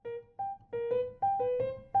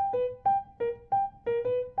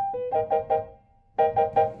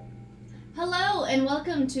and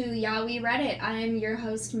welcome to Yaoi Reddit. I'm your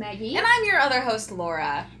host, Maggie. And I'm your other host,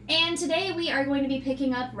 Laura. And today we are going to be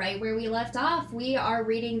picking up right where we left off. We are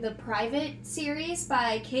reading the Private series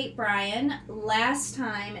by Kate Bryan. Last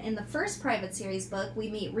time, in the first Private series book,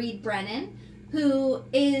 we meet Reed Brennan, who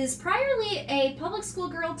is priorly a public school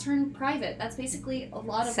girl turned private. That's basically a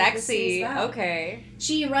lot of what this is about. Okay.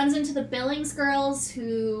 She runs into the Billings girls,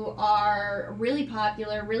 who are really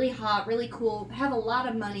popular, really hot, really cool, have a lot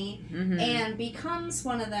of money, and becomes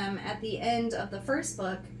one of them at the end of the first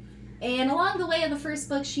book. And along the way of the first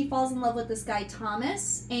book, she falls in love with this guy,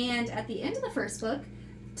 Thomas, and at the end of the first book,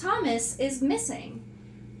 Thomas is missing.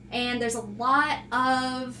 And there's a lot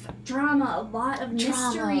of drama, a lot of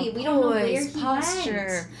mystery. We don't know where he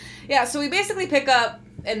went. Yeah, so we basically pick up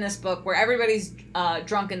in this book where everybody's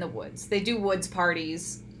drunk in the woods. They do woods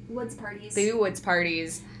parties. They do woods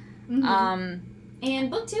parties. Mm-hmm.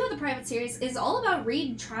 And book 2 of the Private series is all about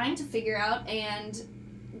Reed trying to figure out and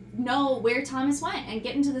know where Thomas went and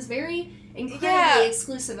get into this very incredibly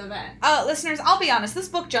exclusive event. Listeners, I'll be honest, this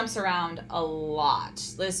book jumps around a lot.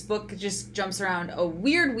 This book just jumps around a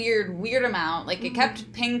weird amount. Like, it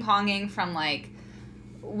kept ping-ponging from, like,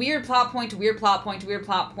 weird plot point to weird plot point to weird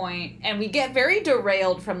plot point, and we get very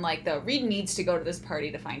derailed from, like, the Reed needs to go to this party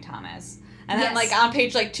to find Thomas. And then, like, on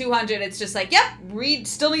page, like, 200, it's just like, yep, Reed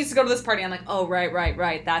still needs to go to this party. I'm like, oh,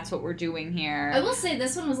 right, that's what we're doing here. I will say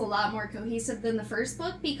this one was a lot more cohesive than the first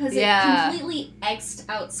book because it completely X'd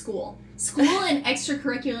out school and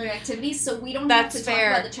extracurricular activities, so we don't have to talk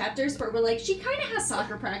about the chapters, but we're like, she kind of has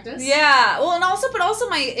soccer practice. Yeah, well, and also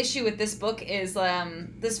my issue with this book is,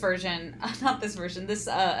 this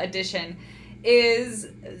edition, is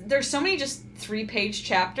there's so many just 3-page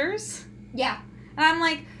chapters. Yeah. And I'm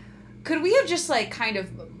like, could we have just, like, kind of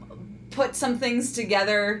put some things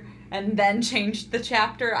together and then changed the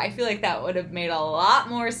chapter? I feel like that would have made a lot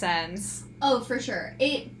more sense. Oh, for sure.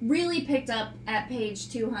 It really picked up at page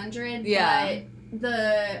 200, yeah.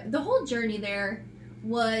 But the whole journey there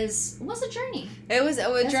was a journey. It was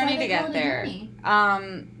a journey to get there.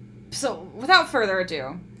 So, without further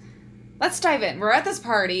ado, let's dive in. We're at this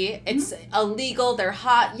party. It's illegal. They're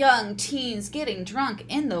hot, young teens getting drunk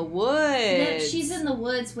in the woods. Yeah, she's in the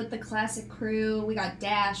woods with the classic crew. We got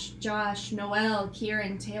Dash, Josh, Noelle,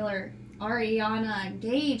 Kieran, Taylor, Ariana,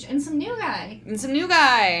 Gage, and some new guy.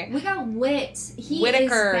 We got Whit. He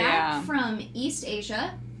Whitaker, is back from East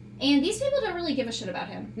Asia, and these people don't really give a shit about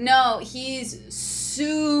him. No, he's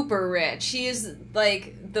super rich. He is,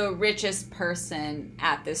 like, the richest person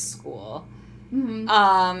at this school.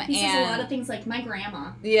 Mm-hmm. He says a lot of things like, my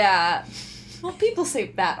grandma. Yeah. Well, people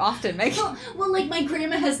say that often, Meg. Well, like, my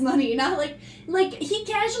grandma has money. Not like, he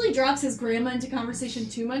casually drops his grandma into conversation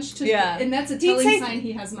too much, and that's a telling sign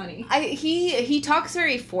he has money. He talks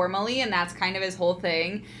very formally, and that's kind of his whole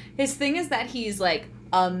thing. His thing is that he's, like,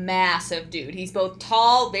 a massive dude. He's both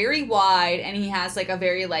tall, very wide, and he has, like, a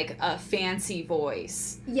very, like, a fancy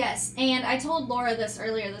voice. Yes, and I told Laura this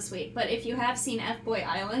earlier this week, but if you have seen F-Boy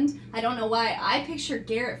Island, I don't know why I picture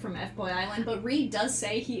Garrett from F-Boy Island, but Reed does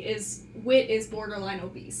say Whit is borderline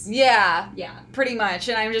obese. Yeah. Yeah. Pretty much,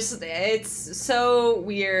 and it's so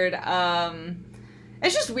weird.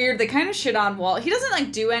 It's just weird. They kind of shit on Walt. He doesn't,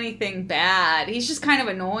 like, do anything bad. He's just kind of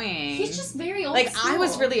annoying. He's just very old school. I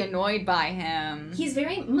was really annoyed by him. He's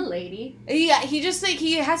very milady. Yeah, he just, like,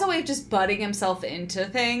 he has a way of just butting himself into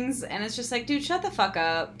things, and it's just like, dude, shut the fuck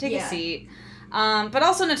up. Take a seat. But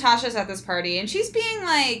also Natasha's at this party, and she's being,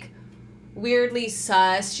 like, weirdly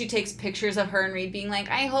sus. She takes pictures of her and Reed being like,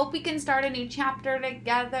 I hope we can start a new chapter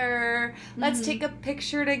together. Let's take a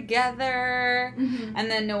picture together. And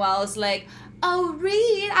then Noelle's like, oh,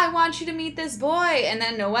 Reed, I want you to meet this boy. And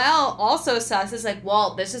then Noelle, also sus, is like,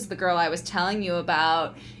 Walt, this is the girl I was telling you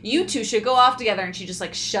about. You two should go off together. And she just,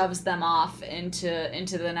 like, shoves them off into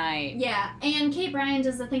the night. Yeah, and Kate Bryan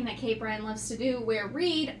does the thing that Kate Bryan loves to do, where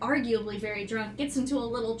Reed, arguably very drunk, gets into a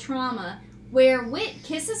little trauma where Whit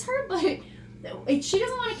kisses her, but she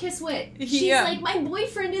doesn't want to kiss Whit. She's like, my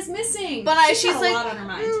boyfriend is missing. But she's got a lot on her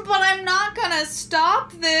mind. But I'm not gonna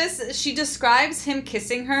stop this. She describes him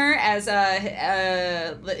kissing her as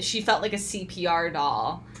she felt like a CPR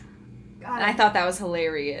doll. God. And I thought that was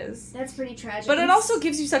hilarious. That's pretty tragic. But it also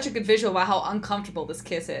gives you such a good visual about how uncomfortable this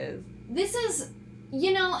kiss is. This is,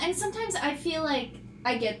 and sometimes I feel like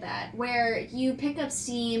I get that, where you pick up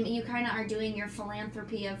steam, you kind of are doing your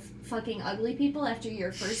philanthropy of fucking ugly people after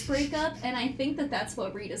your first breakup, and I think that that's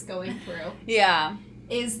what Reed is going through. Yeah.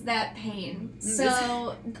 Is that pain.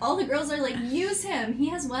 So all the girls are like, use him, he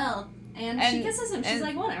has wealth. And she kisses him, she's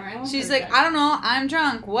like, whatever. She's like, I don't know, I'm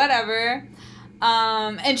drunk, whatever.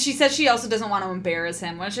 And she says she also doesn't want to embarrass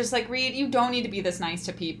him, which is like, Reed, you don't need to be this nice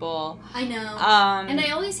to people. I know. And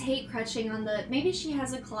I always hate crutching on the, maybe she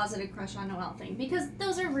has a closeted crush on Noelle thing, because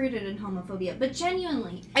those are rooted in homophobia. But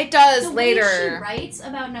genuinely. It does the later. Way she writes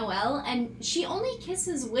about Noelle, and she only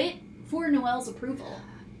kisses Whit for Noelle's approval.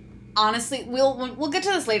 Honestly, we'll get to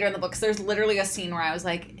this later in the book, because there's literally a scene where I was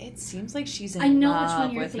like, it seems like she's in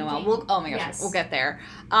love with Noelle. Oh my gosh, yes. We'll get there.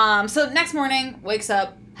 So next morning, wakes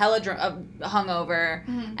up, hella hungover,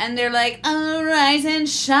 and they're like, oh, rise and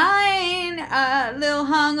shine, little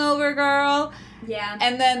hungover girl. Yeah.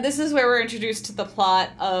 And then this is where we're introduced to the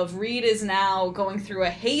plot of Reed is now going through a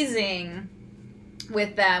hazing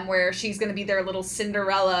with them, where she's going to be their little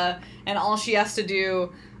Cinderella, and all she has to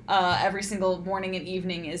do every single morning and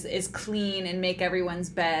evening is clean and make everyone's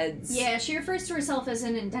beds. Yeah, she refers to herself as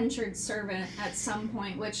an indentured servant at some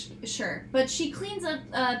point, which, sure. But she cleans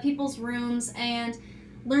up people's rooms and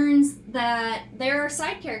learns that there are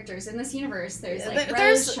side characters in this universe. There's, like,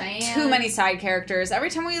 Rose, Cheyenne. Too many side characters. Every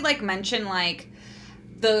time we, like, mention, like,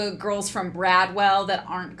 the girls from Bradwell that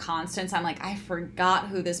aren't Constance, I'm like, I forgot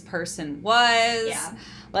who this person was. Yeah.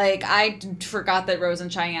 Like, I forgot that Rose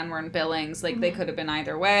and Cheyenne were in Billings. Like, they could have been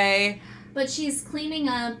either way. But she's cleaning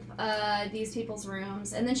up these people's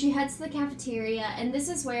rooms, and then she heads to the cafeteria, and this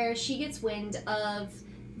is where she gets wind of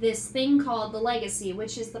this thing called the Legacy,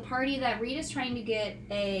 which is the party that Reed is trying to get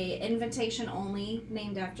a invitation only,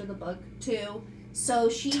 named after the book, to, so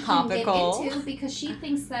she can get into, because she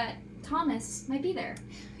thinks that Thomas might be there.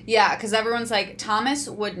 Yeah, because everyone's like, Thomas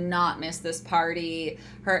would not miss this party.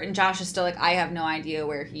 And Josh is still like, I have no idea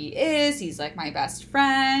where he is. He's like my best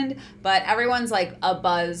friend. But everyone's like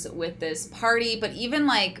abuzz with this party. But even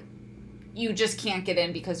like, you just can't get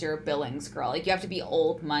in because you're a Billings girl. Like, you have to be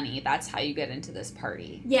old money. That's how you get into this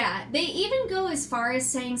party. Yeah, they even go as far as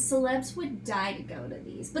saying celebs would die to go to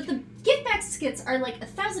these. But the gift baskets are like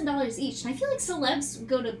 $1,000 each. And I feel like celebs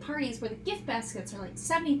go to parties where the gift baskets are like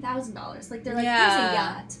 $70,000. Like, they're like, here's a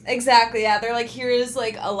yacht. Exactly, yeah. They're like, here's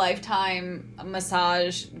like a lifetime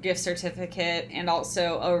massage gift certificate and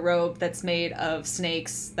also a robe that's made of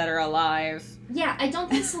snakes that are alive. Yeah, I don't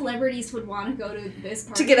think celebrities would want to go to this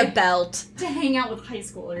party. To get a belt. To hang out with high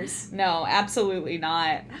schoolers. No, absolutely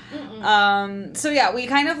not. So yeah, we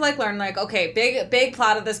kind of like learn like, okay, big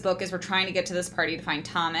plot of this book is we're trying to get to this party to find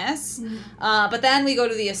Thomas. But then we go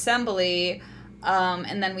to the assembly,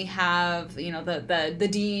 and then we have, you know, the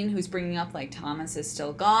dean who's bringing up like Thomas is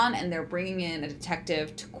still gone, and they're bringing in a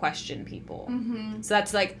detective to question people. So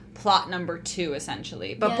that's like plot number 2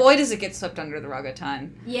 essentially. But boy, does it get swept under the rug a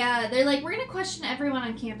ton. Yeah, they're like, we're gonna question everyone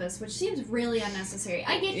on campus, which seems really unnecessary.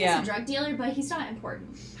 I get he's a drug dealer, but he's not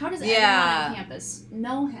important. How does everyone on campus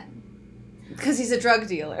know him? Because he's a drug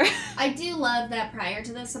dealer. I do love that prior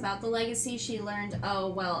to this, about the Legacy, she learned, oh,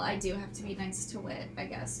 well, I do have to be nice to Whit, I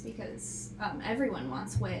guess, because everyone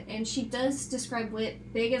wants Whit. And she does describe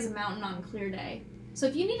Whit big as a mountain on a clear day. So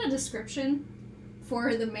if you need a description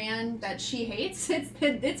for the man that she hates, it's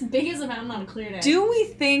big as a mountain on a clear day. Do we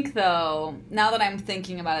think, though, now that I'm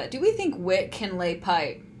thinking about it, do we think Whit can lay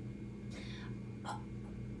pipe?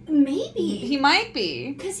 Maybe. He might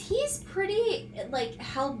be. Because he's pretty, like,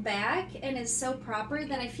 held back and is so proper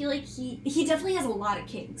that I feel like he definitely has a lot of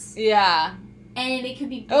kinks. Yeah. And it could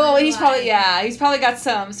be... Oh, he's probably got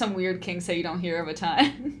some weird kinks that you don't hear of a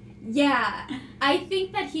ton. Yeah. I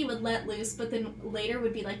think that he would let loose, but then later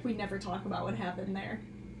would be like, we never talk about what happened there.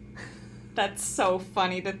 That's so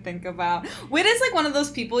funny to think about. Whit is like one of those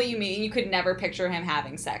people you meet and you could never picture him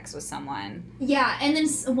having sex with someone. Yeah, and then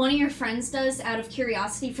one of your friends does out of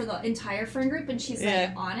curiosity for the entire friend group, and she's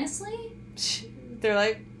like, honestly? They're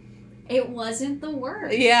like... It wasn't the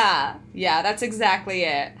word. Yeah, that's exactly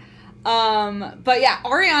it. But yeah,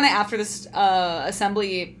 Ariana after this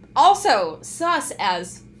assembly, also sus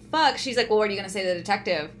as fuck. She's like, well, what are you going to say to the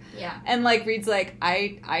detective? Yeah. And like Reed's like,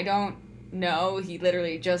 I don't... No, he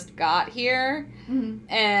literally just got here.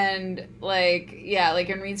 And like, yeah, like,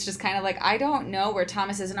 and Reed's just kind of like, I don't know where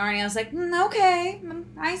Thomas is. And Ariana's like, okay,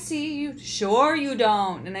 I see you. Sure you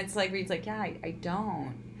don't. And it's like, Reed's like, yeah, I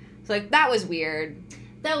don't. So like, that was weird.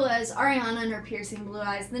 That was Ariana and her piercing blue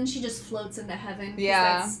eyes. Then she just floats into heaven.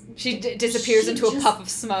 Yeah. She disappears into a puff of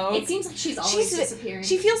smoke. It seems like she's always disappearing.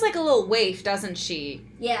 She feels like a little waif, doesn't she?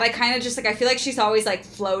 Yeah. Like, kind of just like, I feel like she's always like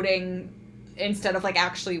floating instead of like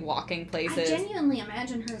actually walking places. I genuinely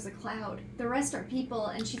imagine her as a cloud. The rest are people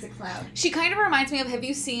and she's a cloud. She kind of reminds me of, have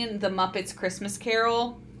you seen The Muppets Christmas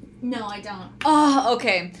Carol? No, I don't. Oh,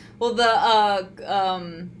 okay. Well,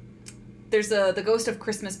 there's the Ghost of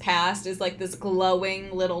Christmas Past is like this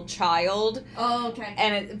glowing little child. Oh, okay.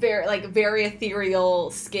 And it's very ethereal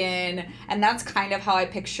skin, and that's kind of how I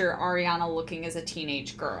picture Ariana looking as a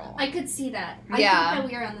teenage girl. I could see that. I Yeah. think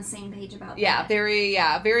that we are on the same page about Yeah, that.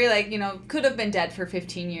 very like, could have been dead for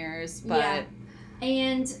 15 years, but... Yeah.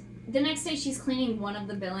 And the next day she's cleaning one of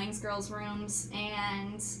the Billings girls' rooms,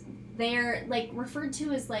 and they're, like, referred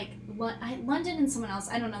to as, like, London and someone else.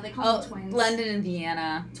 I don't know. They call them twins. London and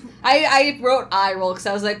Vienna. I wrote eye roll because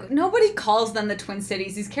I was like, nobody calls them the Twin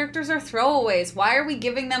Cities. These characters are throwaways. Why are we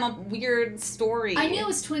giving them a weird story? I knew it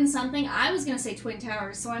was Twin something. I was going to say Twin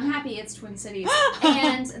Towers, so I'm happy it's Twin Cities.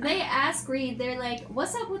 And they ask Reed, they're like,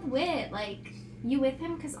 what's up with Whit? Like, you with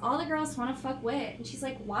him? Because all the girls want to fuck Whit. And she's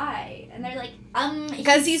like, why? And they're like,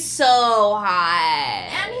 because he's so hot.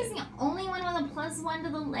 And he's the only one with a +1 to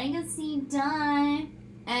the legacy, duh.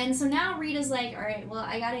 And so now Rita's like, all right, well,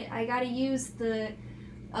 I gotta use the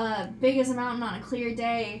biggest mountain on a clear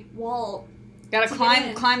day wall. Gotta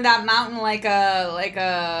climb that mountain like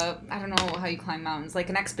a I don't know how you climb mountains, like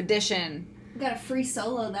an expedition. Gotta free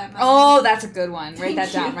solo that mountain. Oh, that's a good one. Write that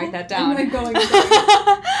Thank down. I'm gonna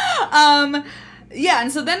go. Yeah,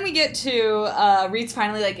 and so then we get to Reed's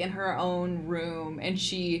finally like in her own room, and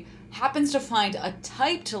she happens to find a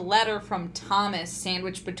typed letter from Thomas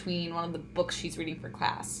sandwiched between one of the books she's reading for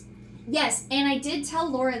class. Yes, and I did tell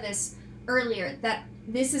Laura this earlier, that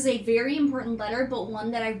this is a very important letter, but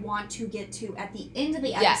one that I want to get to at the end of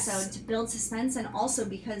the episode to build suspense, and also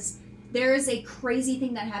because there is a crazy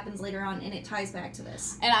thing that happens later on, and it ties back to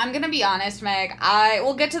this. And I'm gonna be honest, Meg, I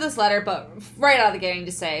will get to this letter, but right out of the gate,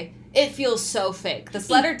 to say, it feels so fake. This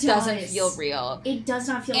letter doesn't feel real. It does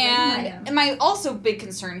not feel real. And my also big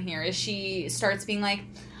concern here is she starts being like,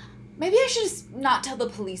 maybe I should just not tell the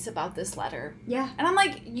police about this letter. Yeah. And I'm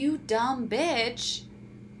like, you dumb bitch.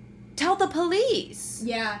 Tell the police.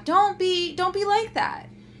 Yeah. Don't be like that.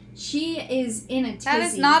 She is in a tizzy. That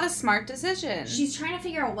is not a smart decision. She's trying to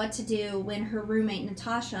figure out what to do when her roommate,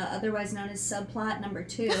 Natasha, otherwise known as subplot number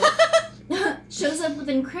 2, shows up with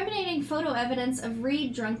incriminating photo evidence of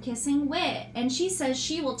Reed drunk kissing Whit. And she says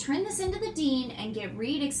she will turn this into the dean and get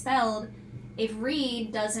Reed expelled if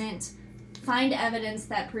Reed doesn't find evidence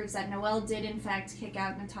that proves that Noelle did in fact kick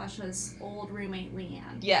out Natasha's old roommate,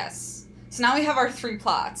 Leanne. Yes. So now we have our 3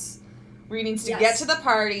 plots. Reed needs to get to the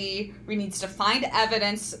party. Reed needs to find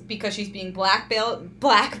evidence because she's being blackmailed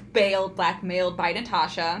by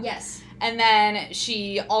Natasha. Yes. And then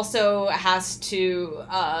she also has to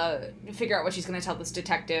figure out what she's going to tell this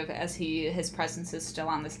detective as his presence is still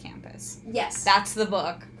on this campus. Yes. That's the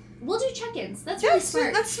book. We'll do check-ins. That's really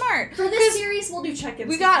smart. That's smart. For this series, we'll do check-ins.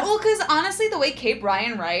 Because honestly, the way Kate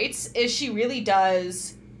Bryan writes is she really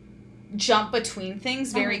does jump between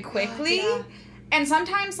things very quickly. God, yeah. And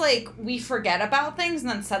sometimes, like, we forget about things,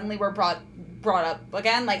 and then suddenly we're brought up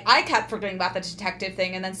again. Like, I kept forgetting about the detective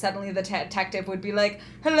thing, and then suddenly the detective would be like,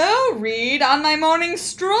 hello, Reed, on my morning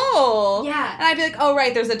stroll. Yeah. And I'd be like, oh,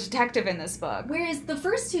 right, there's a detective in this book. Whereas the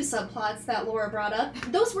first 2 subplots that Laura brought up,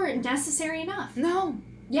 those weren't necessary enough. No.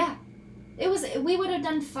 Yeah. We would have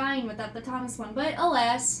done fine without the Thomas one, but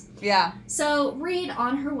alas. Yeah. So, Reed,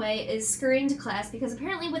 on her way, is scurrying to class, because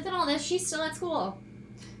apparently within all this, she's still at school.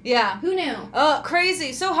 Yeah. Who knew? Oh,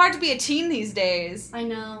 crazy. So hard to be a teen these days. I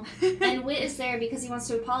know. And Whit is there because he wants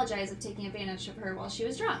to apologize of taking advantage of her while she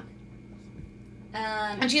was drunk.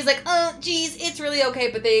 And she's like, oh, geez, it's really okay,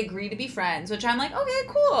 but they agree to be friends, which I'm like, okay,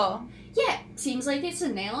 cool. Yeah, seems like it's a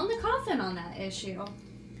nail in the coffin on that issue.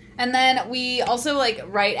 And then we also, like,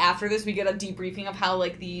 right after this, we get a debriefing of how,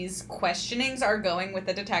 like, these questionings are going with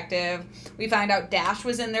the detective. We find out Dash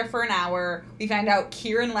was in there for an hour. We find out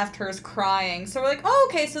Kieran left hers crying. So we're like, oh,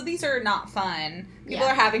 okay, so these are not fun. People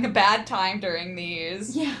are having a bad time during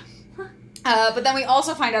these. Yeah. But then we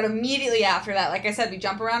also find out immediately after that, like I said, we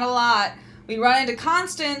jump around a lot. We run into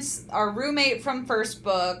Constance, our roommate from first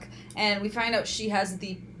book, and we find out she has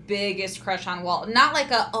the biggest crush on Walt. Not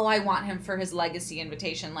like I want him for his legacy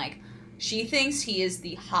invitation. Like, she thinks he is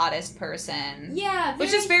the hottest person. Yeah.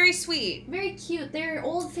 Which is very sweet. Very cute. They're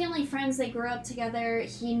old family friends. They grew up together.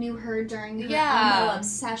 He knew her during her Elmo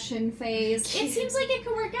obsession phase. It seems like it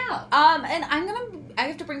could work out. And I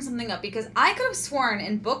have to bring something up because I could have sworn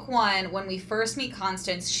in book 1 when we first meet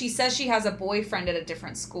Constance, she says she has a boyfriend at a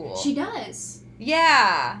different school. She does.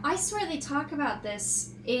 Yeah. I swear they talk about this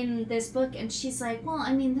in this book, and she's like, well,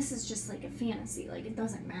 I mean, this is just like a fantasy. Like, it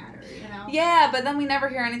doesn't matter, you know? Yeah, but then we never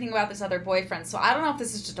hear anything about this other boyfriend, so I don't know if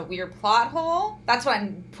this is just a weird plot hole. That's what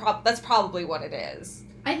that's probably what it is.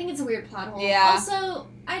 I think it's a weird plot hole. Yeah. Also,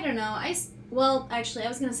 I don't know. Well, actually, I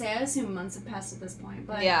was going to say, I assume months have passed at this point,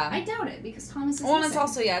 but yeah. I doubt it, because Thomas is Well, and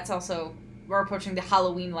missing. it's also we're approaching the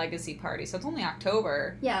Halloween legacy party, so it's only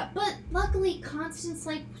October. Yeah, but luckily Constance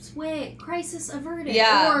likes Wit. Crisis averted.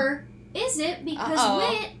 Yeah. Or is it because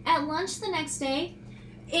Wit, at lunch the next day,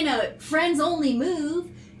 in a friends-only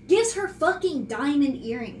move, gives her fucking diamond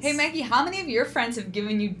earrings. Hey, Maggie, how many of your friends have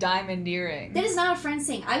given you diamond earrings? That is not a friend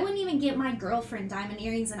thing. I wouldn't even get my girlfriend diamond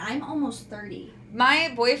earrings, and I'm almost 30.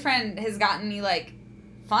 My boyfriend has gotten me, like,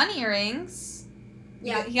 fun earrings.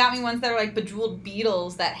 Yeah. He got me ones that are, like, bejeweled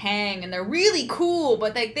beetles that hang, and they're really cool,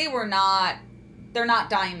 but, like, they're not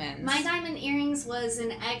diamonds. My diamond earrings was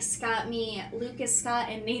an ex got me Lucas Scott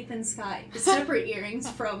and Nathan Scott separate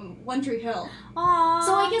earrings from One Tree Hill. Aww.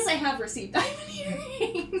 So I guess I have received diamond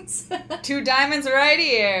earrings. 2 diamonds right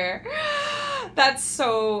here. That's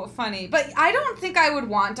so funny. But I don't think I would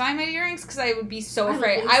want diamond earrings because I would be so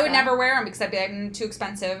afraid. I would never wear them because I'd be like, too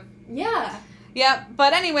expensive. Yeah. Yep.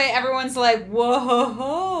 But anyway, everyone's like,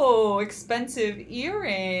 whoa, expensive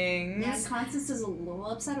earrings. Yeah, Constance is a little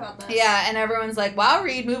upset about this. Yeah, and everyone's like, wow,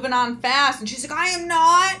 Reed, moving on fast. And she's like, I am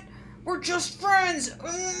not. We're just friends. I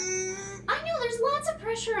know, there's lots of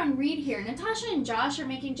pressure on Reed here. Natasha and Josh are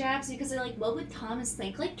making jabs because they're like, what would Thomas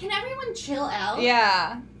think? Like, can everyone chill out?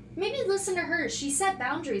 Yeah. Maybe listen to her. She set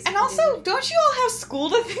boundaries. And also, don't you all have school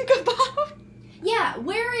to think about? Yeah,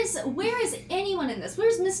 where is anyone in this?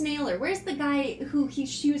 Where's Miss Naylor? Where's the guy who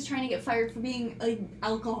she was trying to get fired for being an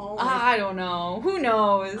alcoholic? I don't know. Who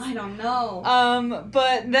knows? I don't know.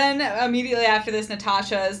 But then immediately after this,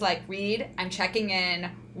 Natasha is like, Reed, I'm checking in.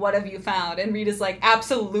 What have you found? And Reed is like,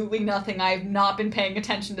 absolutely nothing. I have not been paying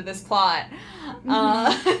attention to this plot.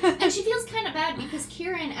 Mm-hmm. And she feels kind of bad because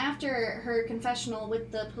Kieran, after her confessional with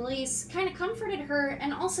the police, kind of comforted her.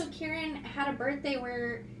 And also Kieran had a birthday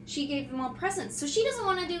where she gave them all presents. So she doesn't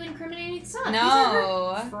want to do incriminating stuff. No. These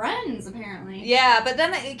are her friends, apparently. Yeah, but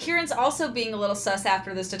then Kieran's also being a little sus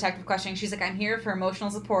after this detective questioning. She's like, I'm here for emotional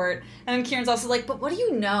support. And then Kieran's also like, but what do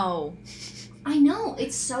you know? I know.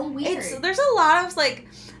 It's so weird. There's a lot of, like...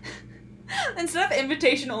 Instead of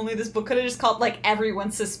invitation only, this book could have just called, like,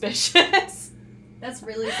 everyone's suspicious. That's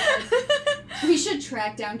really good. We should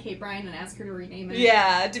track down Kate Bryan and ask her to rename it.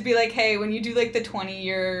 Yeah, to be like, hey, when you do, like, the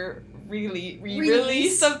 20-year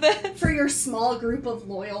re-release of this... For your small group of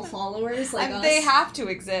loyal followers like us. They have to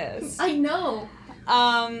exist. I know.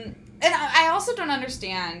 And I also don't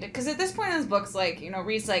understand, because at this point in this book's, like, you know,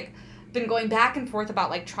 Reed's, like, been going back and forth about,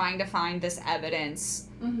 like, trying to find this evidence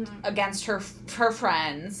against her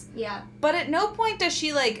friends. Yeah. But at no point does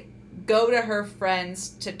she, like, go to her friends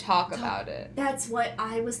to talk about it. That's what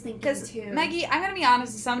I was thinking, too. Maggie, I'm going to be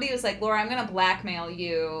honest, if somebody was like, Laura, I'm going to blackmail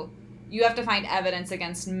you. You have to find evidence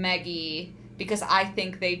against Maggie because I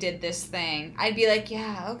think they did this thing. I'd be like,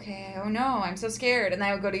 yeah, okay. Oh, no, I'm so scared. And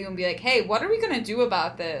I would go to you and be like, hey, what are we going to do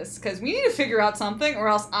about this? Because we need to figure out something or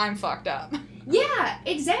else I'm fucked up. Yeah,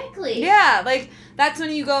 exactly. Yeah, like, that's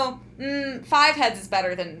when you go, 5 heads is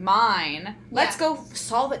better than mine. Let's go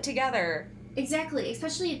solve it together. Exactly.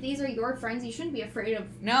 Especially if these are your friends, you shouldn't be afraid of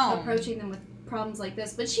approaching them with problems like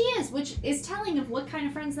this. But she is, which is telling of what kind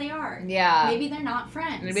of friends they are. Yeah. Maybe they're not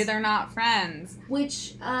friends.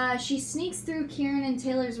 Which, she sneaks through Kieran and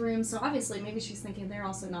Taylor's room, so obviously maybe she's thinking they're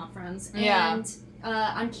also not friends. Yeah. And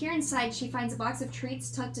on Kieran's side, she finds a box of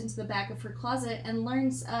treats tucked into the back of her closet and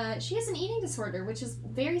learns she has an eating disorder, which is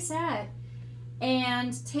very sad.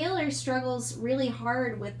 And Taylor struggles really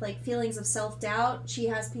hard with, like, feelings of self-doubt. She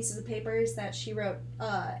has pieces of papers that she wrote,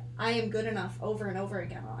 I am good enough, over and over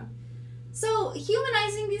again on. So,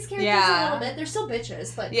 humanizing these characters a little bit. They're still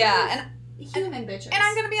bitches, but human bitches. And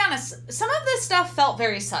I'm gonna be honest, some of this stuff felt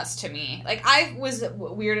very sus to me. Like, I was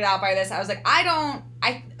weirded out by this. I was like,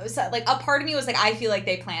 a part of me was like, I feel like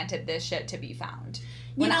they planted this shit to be found.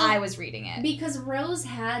 When I was reading it. Because Rose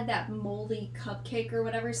had that moldy cupcake or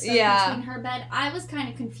whatever stuck between her bed, I was kind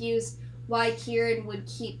of confused why Kieran would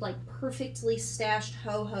keep, like, perfectly stashed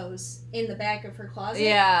ho-hos in the back of her closet.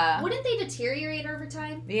 Yeah. Wouldn't they deteriorate over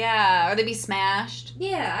time? Yeah, or they'd be smashed.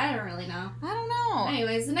 Yeah, I don't really know. I don't know.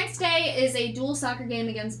 Anyways, the next day is a dual soccer game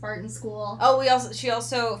against Barton School. Oh, she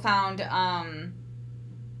also found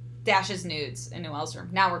Dash's nudes in Noelle's room.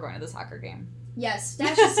 Now we're going to the soccer game. Yes,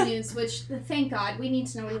 Dash's nudes, which, thank God, we need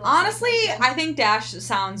to know what he looks Honestly, like. I think Dash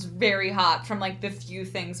sounds very hot from, like, the few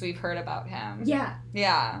things we've heard about him. Yeah.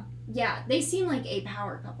 Yeah. Yeah, they seem like a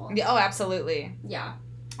power couple. Yeah, oh, absolutely. Yeah.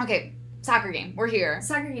 Okay, soccer game. We're here.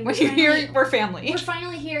 Soccer game. We're here. We're family. We're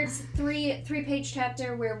finally here. It's a three-page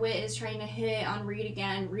chapter where Wit is trying to hit on Reed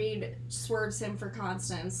again. Reed swerves him for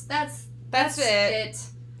Constance. That's it.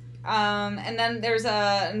 And then there's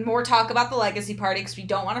more talk about the legacy party because we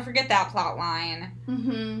don't want to forget that plot line.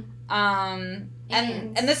 Mm-hmm.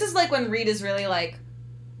 And this is like when Reed is really like,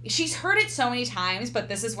 she's heard it so many times, but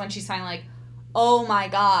this is when she's finally like, oh my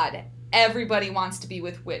god, everybody wants to be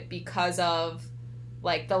with Whit because of,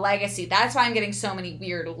 like, the legacy. That's why I'm getting so many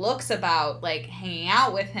weird looks about, like, hanging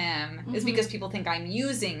out with him, is because people think I'm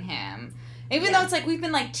using him. Even though it's, like, we've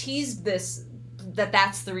been, like, teased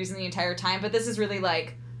that's the reason the entire time, but this is really,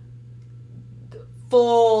 like,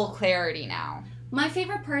 full clarity now. My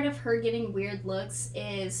favorite part of her getting weird looks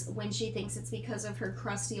is when she thinks it's because of her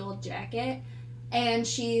crusty old jacket. And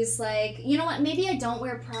she's like, you know what, maybe I don't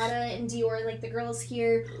wear Prada and Dior like the girls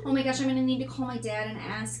here. Oh my gosh, I'm going to need to call my dad and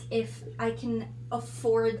ask if I can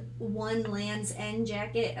afford one Land's End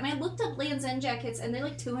jacket. And I looked up Land's End jackets, and they're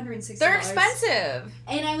like $260. They're expensive.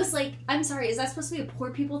 And I was like, I'm sorry, is that supposed to be a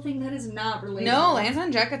poor people thing? That is not relatable. No, Land's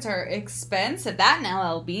End jackets are expensive. That and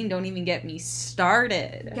LL Bean don't even get me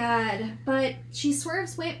started. God. But she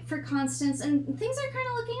swerves wait for Constance, and things are kind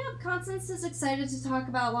of looking up. Constance is excited to talk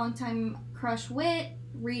about longtime crush Whit.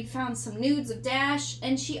 Reed found some nudes of Dash,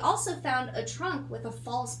 and she also found a trunk with a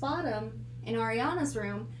false bottom in Ariana's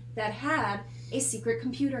room that had a secret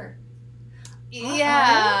computer.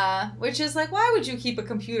 Yeah, which is like, why would you keep a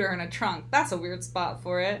computer in a trunk? That's a weird spot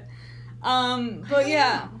for it. But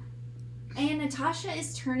yeah. And Natasha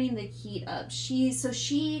is turning the heat up.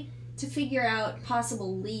 To figure out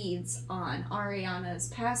possible leads on Ariana's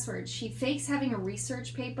password, she fakes having a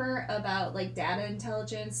research paper about, like, data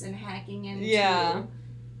intelligence and hacking into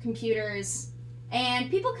computers. And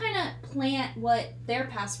people kind of plant what their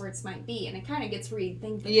passwords might be, and it kind of gets Reed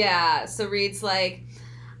thinking. Yeah, so Reed's like,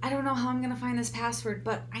 I don't know how I'm going to find this password,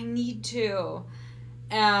 but I need to.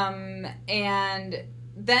 And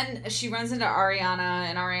then she runs into Ariana,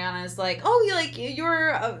 and Ariana is like, oh,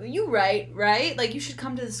 you right? Like, you should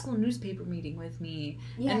come to the school newspaper meeting with me.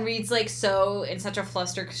 Yeah. And Reed's, like, so in such a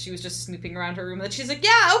fluster because she was just snooping around her room that she's like,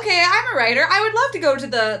 yeah, okay, I'm a writer. I would love to go to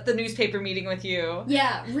the newspaper meeting with you.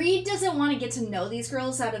 Yeah, Reed doesn't want to get to know these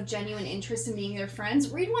girls out of genuine interest in being their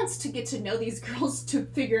friends. Reed wants to get to know these girls to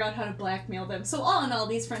figure out how to blackmail them. So all in all,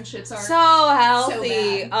 these friendships are so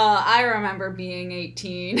healthy. So bad. I remember being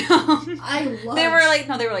 18.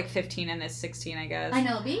 They were like 15 and this 16, I guess. I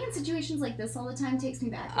know. Being in situations like this all the time takes me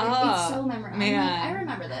back. It's so memorable. Man. I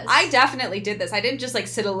remember this. I definitely did this. I didn't just, like,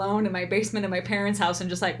 sit alone in my basement in my parents' house and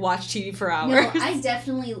just, like, watch TV for hours. No, I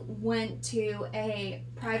definitely went to a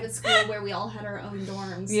private school where we all had our own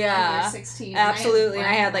dorms. Yeah. When we were 16. Absolutely. And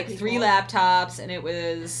I had like 3 laptops, and it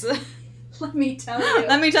was... Let me tell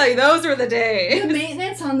you, those were the days. The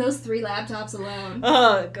maintenance on those 3 laptops alone.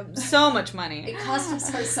 Oh, so much money. It cost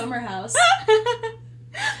us our summer house.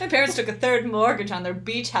 My parents took a 3rd mortgage on their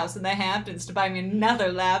beach house in the Hamptons to buy me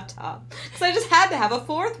another laptop. Because I just had to have a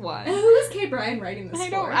 4th one. Who is Kay Bryan writing this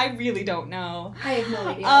for? I really don't know. I have no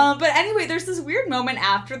idea. But anyway, there's this weird moment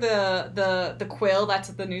after the quill, that's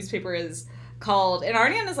what the newspaper is called, and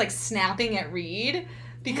Ariana's, like, snapping at Reed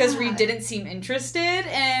because Reed didn't seem interested,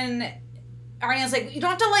 and Ariana's like, you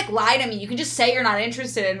don't have to, like, lie to me. You can just say you're not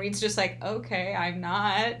interested, and Reed's just like, okay, I'm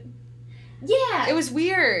not. Yeah. It was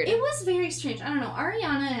weird. It was very strange. I don't know.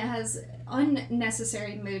 Ariana has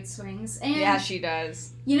unnecessary mood swings. And yeah, she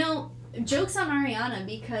does. You know, joke's on Ariana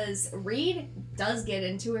because Reed does get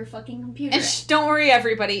into her fucking computer. And don't worry,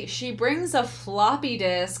 everybody. She brings a floppy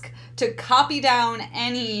disk to copy down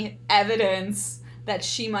any evidence that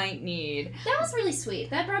she might need. That was really sweet.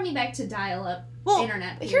 That brought me back to dial-up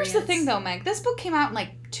internet periods. Here's the thing, though, Meg. This book came out in,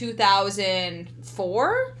 like,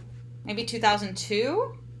 2004? Maybe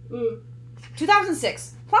 2002?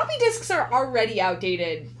 2006. Floppy disks are already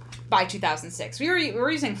outdated by 2006. We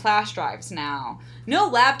were using flash drives now. No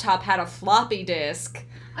laptop had a floppy disk.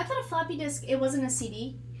 I thought a floppy disk, it wasn't a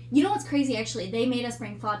CD. You know what's crazy, actually? They made us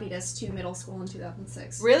bring floppy disks to middle school in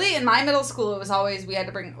 2006. Really? In my middle school, it was always, you had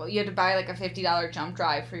to buy, like, a $50 jump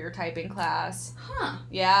drive for your typing class. Huh.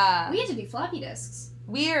 Yeah. We had to do floppy disks.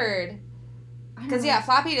 Weird. Because, yeah,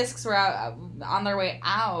 floppy disks were on their way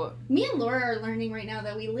out. Me and Laura are learning right now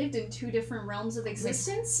that we lived in 2 different realms of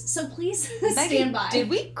existence, so please stand by. Did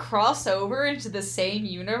we cross over into the same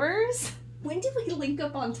universe? When did we link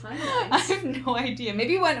up on timelines? I have no idea.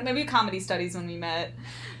 Maybe comedy studies when we met.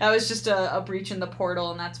 That was just a breach in the portal,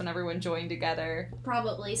 and that's when everyone joined together.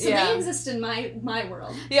 Probably. So they exist in my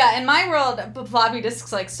world. Yeah, in my world, floppy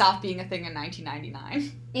disks, like, stopped being a thing in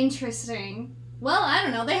 1999. Interesting. Well, I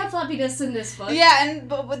don't know. They have floppy disks in this book. Yeah,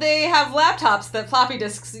 but they have laptops that floppy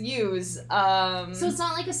disks use. So it's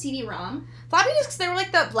not like a CD-ROM? Floppy disks, they were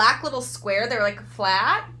like the black little square. They were, like,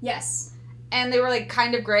 flat. Yes. And they were, like,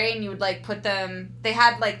 kind of gray, and you would, like, put them... They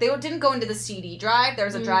had, like... They didn't go into the CD drive. There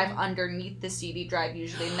was a drive underneath the CD drive,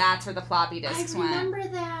 usually, and that's where the floppy disks went. I remember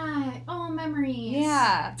that. Oh, memories.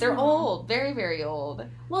 Yeah. They're old. Very, very old.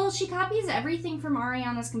 Well, she copies everything from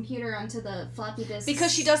Ariana's computer onto the floppy disks.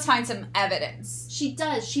 Because she does find some evidence. She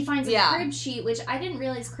does. She finds a crib sheet, which I didn't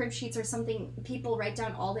realize crib sheets are something people write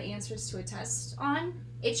down all the answers to a test on.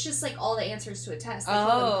 It's just, like, all the answers to a test. They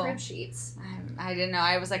call them crib sheets. I didn't know.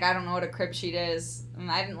 I was like, I don't know what a crib sheet is.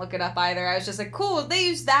 And I didn't look it up either. I was just like, cool, they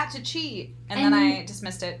use that to cheat. And then I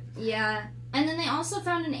dismissed it. Yeah. And then they also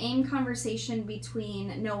found an AIM conversation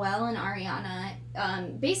between Noelle and Ariana,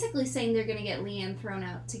 basically saying they're going to get Leanne thrown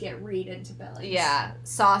out to get Reed into Billings. Yeah,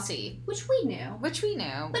 saucy. Which we knew. But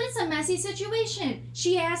it's a messy situation.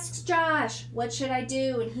 She asks Josh, what should I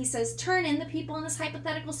do? And he says, turn in the people in this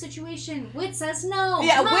hypothetical situation. Whit says no.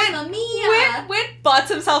 Yeah, Mamma mia. Whit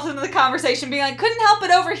butts himself into the conversation, being like, couldn't help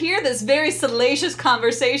but overhear this very salacious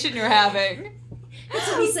conversation you're having. That's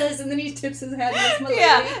what he says, and then he tips his hat against my lady.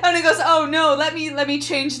 Yeah, and he goes, oh no, let me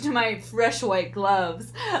change into my fresh white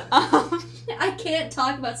gloves. I can't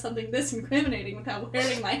talk about something this incriminating without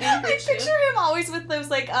wearing my handkerchief. I picture him always with those,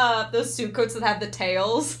 like, those suit coats that have the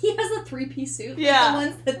tails. He has a 3-piece suit. Yeah. The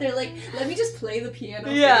ones that they're like, let me just play the piano.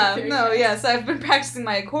 Yeah, yes, I've been practicing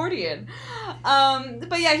my accordion.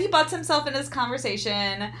 But yeah, he butts himself in this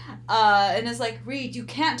conversation, and is like, Reed, you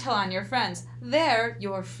can't tell on your friends. They're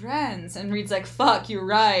your friends. And Reed's like, fuck, you're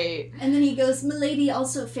right. And then he goes, milady,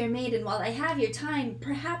 also fair maiden, while I have your time,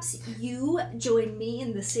 perhaps you join me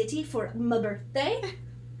in the city for my birthday?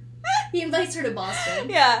 He invites her to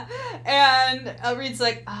Boston. Yeah. And Reed's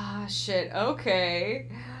like, shit, okay.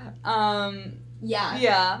 Yeah.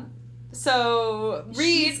 Yeah. So,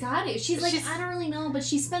 Reed... She's got it. She's like, I don't really know, but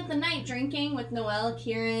she spent the night drinking with Noelle,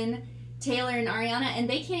 Kieran, Taylor, and Ariana, and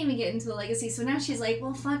they can't even get into the legacy, so now she's like,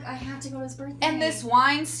 well, fuck, I have to go to his birthday. And this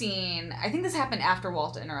wine scene, I think this happened after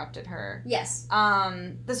Walt interrupted her. Yes.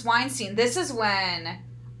 This wine scene, this is when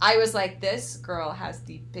I was like, this girl has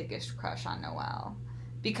the biggest crush on Noelle.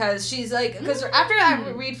 Because she's like, because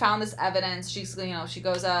after Reed found this evidence, she's, you know, she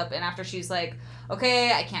goes up, and after she's like,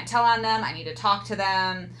 okay, I can't tell on them, I need to talk to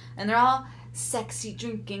them, and they're all sexy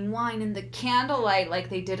drinking wine in the candlelight like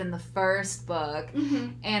they did in the first book. Mm-hmm.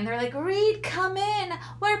 And they're like, Reed, come in,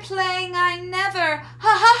 we're playing I Never, ha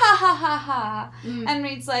ha ha ha ha ha. And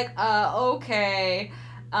Reed's like, okay.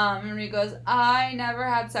 And Reed goes, I never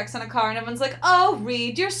had sex in a car. And everyone's like, oh,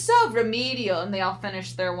 Reed, you're so remedial. And they all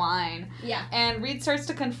finish their wine. Yeah. And Reed starts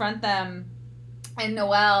to confront them. And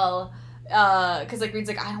Noelle, because, like, Reed's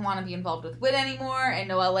like, I don't want to be involved with Whit anymore. And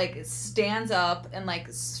Noelle, like, stands up and, like,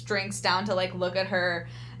 shrinks down to, like, look at her.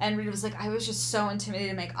 And Reed was like, I was just so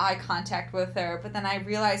intimidated to make eye contact with her. But then I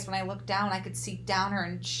realized when I looked down, I could see down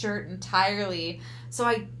her shirt entirely. So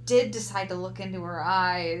I did decide to look into her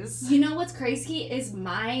eyes. You know what's crazy is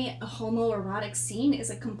my homoerotic scene is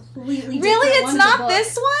a completely different Really? It's one not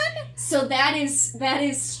this one? So that is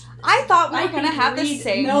I thought we were going to have the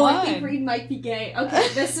same one. No, I think Reed might be gay. Okay,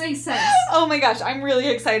 this makes sense. Oh my gosh, I'm really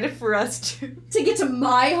excited for us to get to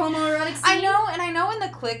my homoerotic scene. I know in the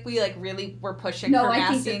click we, like, really were pushing for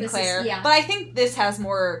Massie and Claire. But I think this has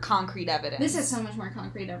more concrete evidence. This has so much more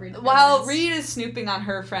concrete evidence. While Reed is snooping on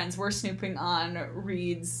her friends, we're snooping on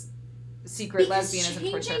Reed's secret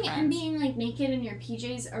lesbianism towards her friends. And being, like, naked in your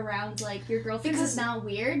PJs around, like, your girlfriends is not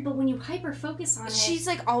weird, but when you hyper-focus on it... She's,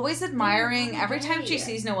 like, always admiring... Every time she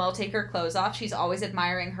sees Noelle take her clothes off, she's always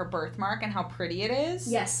admiring her birthmark and how pretty it is.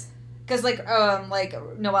 Yes. Because, like,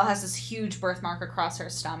 Noelle has this huge birthmark across her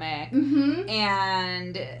stomach. Mm-hmm.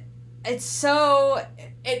 And it's so...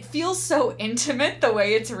 It feels so intimate the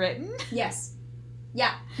way it's written. Yes.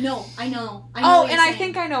 Yeah, no, I know. I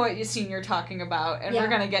think I know what scene you're talking about, and we're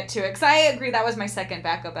gonna get to it, because I agree that was my second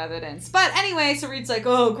backup evidence. But anyway, so Reed's like,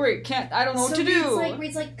 oh, great, I don't know what to do.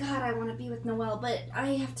 Reed's like, God, I want to be with Noelle, but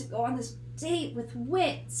I have to go on this date with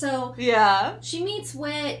Whit. So yeah, she meets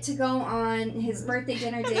Whit to go on his birthday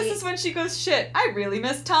dinner date. This is when she goes, shit, I really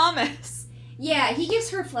miss Thomas. Yeah, he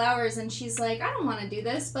gives her flowers, and she's like, I don't want to do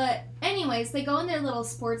this, but anyways, they go in their little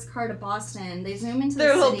sports car to Boston. They zoom into the city.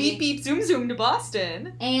 Their little beep beep zoom zoom to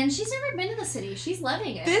Boston. And she's never been to the city. She's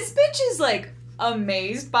loving it. This bitch is, like,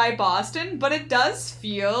 amazed by Boston, but it does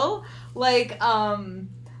feel like,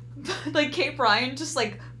 like Kate Bryan just,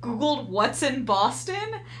 like, Googled what's in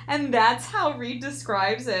Boston, and that's how Reed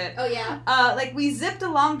describes it. Oh, yeah? Like, we zipped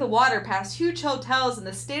along the water past huge hotels and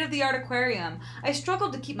the state-of-the-art aquarium. I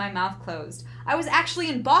struggled to keep my mouth closed. I was actually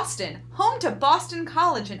in Boston, home to Boston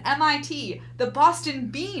College and MIT, the Boston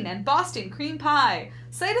Bean and Boston Cream Pie,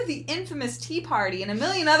 site of the infamous Tea Party and a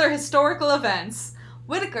million other historical events.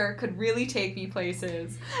 Whittaker could really take me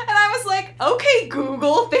places. And I was like, okay,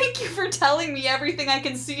 Google, thank you for telling me everything I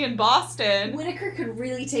can see in Boston. Whittaker could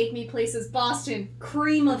really take me places. Boston,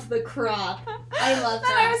 cream of the crop. I love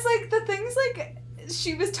that. And I was like, the things like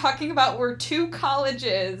she was talking about were 2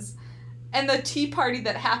 colleges and the Tea Party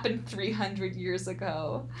that happened 300 years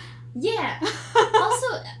ago. Yeah. Also,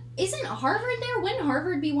 isn't Harvard there? Wouldn't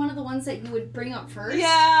Harvard be one of the ones that you would bring up first?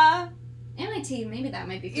 Yeah. MIT, maybe that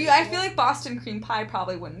might be good. Yeah, I feel like Boston Cream Pie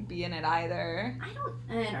probably wouldn't be in it either.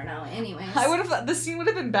 I don't know. Anyways. The scene would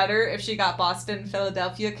have been better if she got Boston and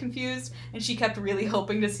Philadelphia confused and she kept really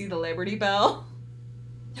hoping to see the Liberty Bell.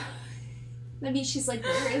 Maybe she's like,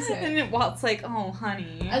 where is it? And Walt's like, oh,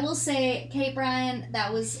 honey. I will say, Kate Bryan,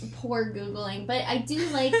 that was poor Googling, but I do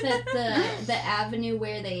like that the avenue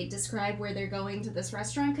where they describe where they're going to this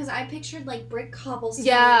restaurant, because I pictured, like, brick cobblestone.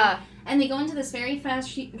 Yeah. And they go into this very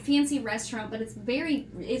fancy restaurant, but it's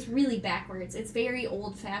really backwards. It's very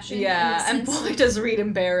old-fashioned. Yeah, and boy, does Reed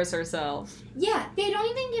embarrass herself. Yeah, they don't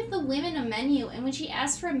even give the women a menu, and when she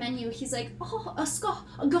asks for a menu, he's like, oh,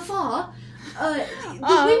 a guffaw. The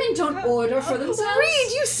women don't order for themselves.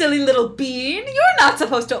 Reed, you silly little bean. You're not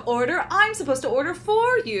supposed to order. I'm supposed to order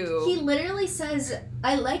for you. He literally says,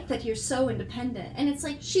 I like that you're so independent. And it's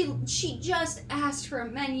like, she just asked for a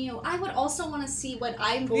menu. I would also want to see what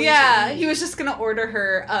I'm going to eat. Yeah, he was just going to order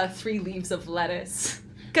her 3 leaves of lettuce.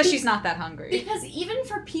 Because she's not that hungry. Because even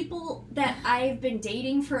for people that I've been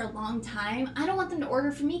dating for a long time, I don't want them to order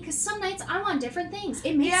for me because some nights I want different things.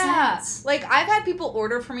 It makes sense. Like, I've had people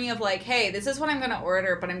order for me of like, hey, this is what I'm going to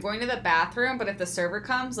order, but I'm going to the bathroom, but if the server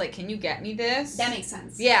comes, like, can you get me this? That makes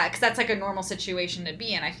sense. Yeah, because that's like a normal situation to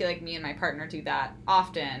be in. I feel like me and my partner do that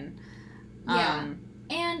often. Yeah.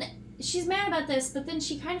 And she's mad about this, but then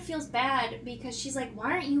she kind of feels bad because she's like,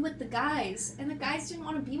 why aren't you with the guys? And the guys didn't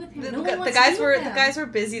want to be with him. The guys were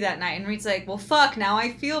busy that night, and Reed's like, well, fuck, now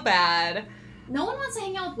I feel bad. No one wants to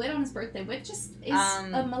hang out with Whit on his birthday. Whit just is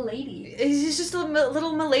a milady. He's just a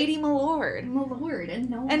little milady milord. Milord, and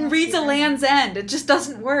no one And Reed's a Land's End. It just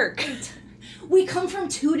doesn't work. We come from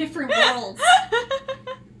 2 different worlds.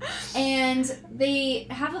 And they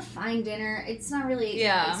have a fine dinner. It's not really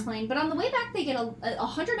explained. But on the way back, they get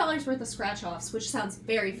 $100 worth of scratch-offs, which sounds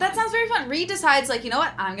very fun. That sounds very fun. Reed decides, like, you know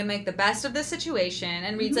what? I'm going to make the best of this situation.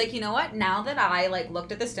 And Reed's like, you know what? Now that I, like,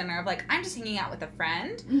 looked at this dinner of, like, I'm just hanging out with a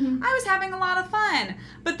friend, I was having a lot of fun.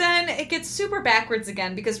 But then it gets super backwards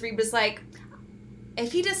again because Reed was like,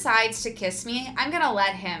 if he decides to kiss me, I'm going to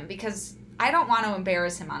let him because I don't want to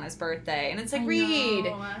embarrass him on his birthday. And it's like,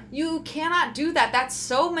 Reed, you cannot do that. That's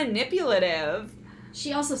so manipulative.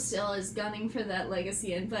 She also still is gunning for that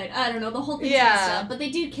legacy, but I don't know, the whole thing's messed up. But they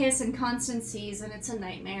do kiss and Constance sees, and it's a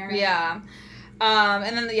nightmare. Yeah.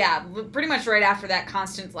 And then, pretty much right after that,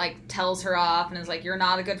 Constance, like, tells her off and is like, you're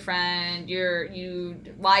not a good friend. You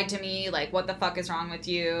lied to me. Like, what the fuck is wrong with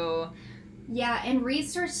you? Yeah, and Reed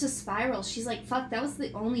starts to spiral. She's like, fuck, that was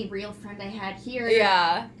the only real friend I had here.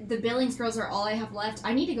 Yeah. The Billings girls are all I have left.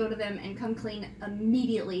 I need to go to them and come clean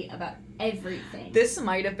immediately about everything. This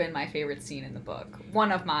might have been my favorite scene in the book.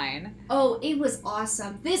 One of mine. Oh, it was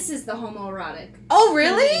awesome. This is the homoerotic. Oh,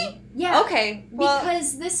 really? Yeah. Okay. Well,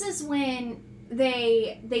 because this is when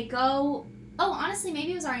they go... Oh, honestly,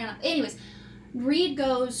 maybe it was Ariana. Anyways... Reed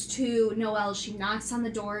goes to Noelle. She knocks on the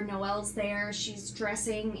door. Noelle's there. She's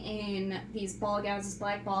dressing in these ball gowns, this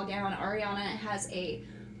black ball gown. Ariana has a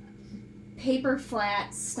paper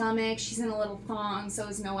flat stomach. She's in a little thong, so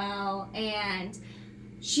is Noelle. And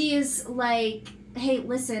she is like, hey,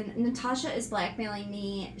 listen, Natasha is blackmailing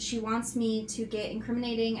me. She wants me to get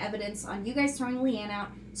incriminating evidence on you guys throwing Leanne out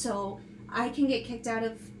so I can get kicked out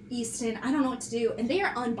of Easton. I don't know what to do. And they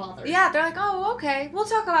are unbothered. Yeah, they're like, oh, okay, we'll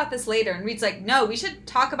talk about this later. And Reed's like, no, we should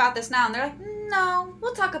talk about this now. And they're like, no,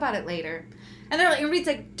 we'll talk about it later. And they're like, and Reed's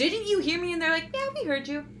like, didn't you hear me? And they're like, yeah, we heard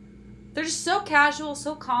you. They're just so casual,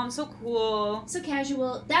 so calm, so cool. So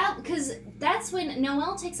casual. Because that's when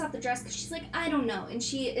Noelle takes off the dress because she's like, I don't know. And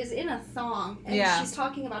she is in a thong. And she's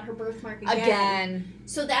talking about her birthmark again.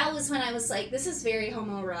 So that was when I was like, this is very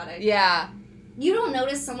homoerotic. Yeah. You don't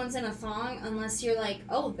notice someone's in a thong unless you're like,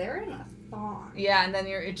 oh, they're in a thong. Yeah, and then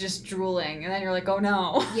you're just drooling. And then you're like, oh,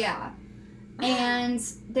 no. Yeah. And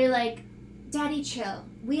they're like, Daddy, chill.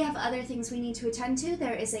 We have other things we need to attend to.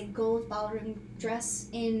 There is a gold ballroom dress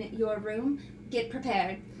in your room. Get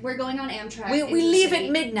prepared. We're going on Amtrak. We leave at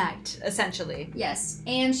midnight, essentially. Yes.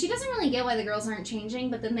 And she doesn't really get why the girls aren't changing,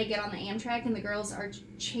 but then they get on the Amtrak and the girls are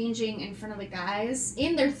changing in front of the guys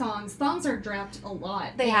in their thongs. Thongs are dropped a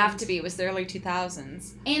lot. They have to be. It was the early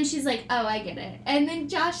 2000s. And she's like, oh, I get it. And then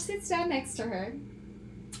Josh sits down next to her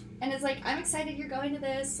and is like, I'm excited you're going to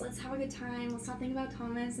this. Let's have a good time. Let's not think about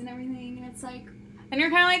Thomas and everything. And it's like, And you're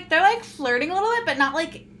kind of like, they're, like, flirting a little bit, but not,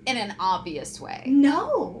 like, in an obvious way.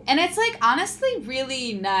 No. And it's, like, honestly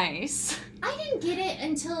really nice. I didn't get it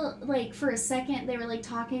until, like, for a second they were, like,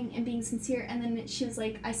 talking and being sincere, and then she was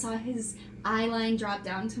like, I saw his eye line drop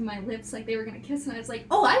down to my lips like they were gonna kiss, and I was like,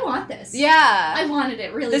 oh, I want this. Yeah. I wanted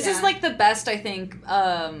it really This bad. is, like, the best, I think,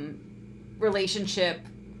 relationship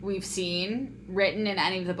we've seen written in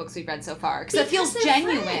any of the books we've read so far. Because it feels they're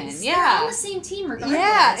genuine. friends. Yeah. They're on the same team regardless.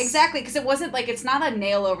 Yeah, exactly. Because it wasn't like, it's not a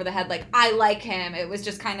nail over the head, like, I like him. It was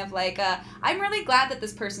just kind of like, I'm really glad that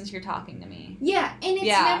this person's here talking to me. Yeah, and it's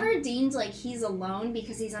never deemed like he's alone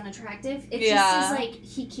because he's unattractive. It just is like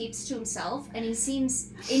he keeps to himself and he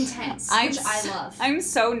seems intense, which I love. I'm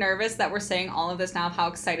so nervous that we're saying all of this now of how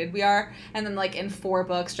excited we are, and then like in 4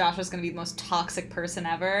 books, Joshua's going to be the most toxic person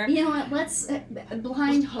ever. You know what? Let's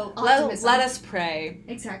blind hope, optimism. Let us pray.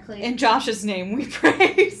 Exactly. In Josh's name we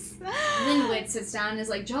praise. Then Whit sits down and is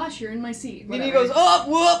like, Josh, you're in my seat. Whatever. And he goes, oh,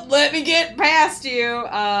 whoop, let me get past you.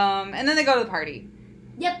 And then they go to the party.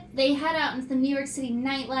 Yep, they head out into the New York City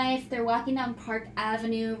nightlife. They're walking down Park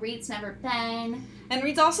Avenue. Reed's never been. And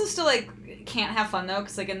Reed's also still, like, can't have fun, though,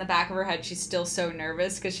 because, like, in the back of her head, she's still so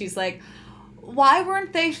nervous, because she's like, why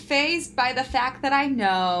weren't they fazed by the fact that I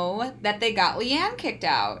know that they got Leanne kicked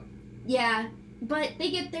out? Yeah, but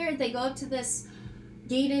they get there, they go up to this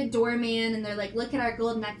gated doorman, and they're like, look at our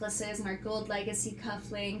gold necklaces and our gold legacy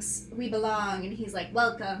cufflinks. We belong. And he's like,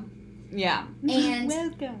 welcome. Yeah. And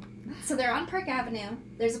welcome. So they're on Park Avenue.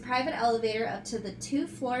 There's a private elevator up to the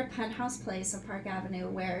 2-floor penthouse place of Park Avenue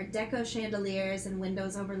where deco chandeliers and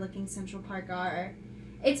windows overlooking Central Park are.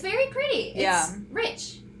 It's very pretty. It's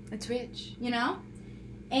rich. It's rich. You know?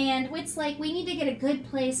 And Whit's like, we need to get a good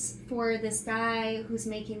place for this guy who's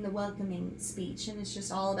making the welcoming speech. And it's just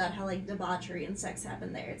all about how, like, debauchery and sex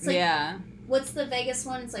happen there. It's like, what's the Vegas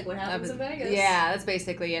one? It's like, what happens in Vegas? Yeah, that's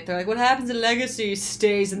basically it. They're like, what happens in Legacy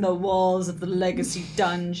stays in the walls of the Legacy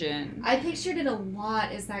dungeon. I pictured it a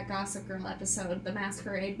lot as that Gossip Girl episode, The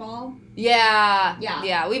Masquerade Ball. Yeah.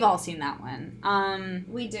 Yeah, we've all seen that one.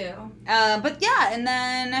 We do. But yeah, and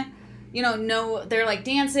then... You know, no, they're, like,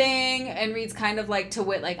 dancing, and Reed's kind of, like, to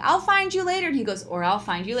Whit, like, I'll find you later. And he goes, or I'll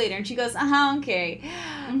find you later. And she goes, okay.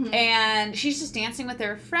 Mm-hmm. And she's just dancing with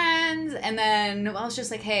their friends, and then Noelle's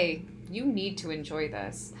just like, hey, you need to enjoy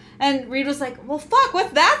this. And Reed was like, well, fuck,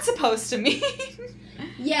 what's that supposed to mean?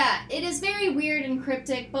 Yeah, it is very weird and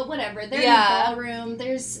cryptic, but whatever. They're in a ballroom.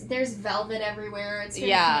 There's velvet everywhere. It's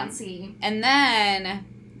very fancy. And then,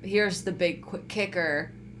 here's the big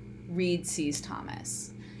kicker. Reed sees Thomas.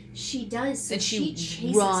 She does, so and she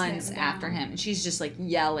chases runs him after him, and she's just, like,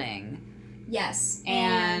 yelling. Yes.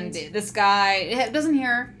 And this guy doesn't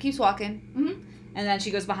hear her, keeps walking. Mm-hmm. And then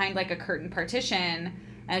she goes behind, like, a curtain partition, and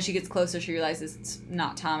as she gets closer, she realizes it's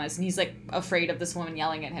not Thomas, and he's, like, afraid of this woman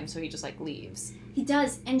yelling at him, so he just, like, leaves. He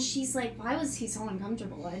does, and she's like, why was he so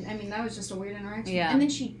uncomfortable? I mean, that was just a weird interaction. Yeah. And then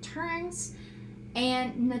she turns,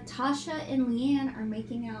 and Natasha and Leanne are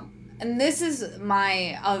making out. And this is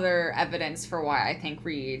my other evidence for why I think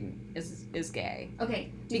Reed is gay.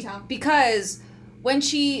 Okay, do tell. Because when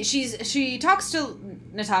she talks to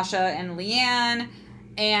Natasha and Leanne,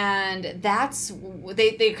 and that's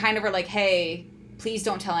they kind of are like, hey, please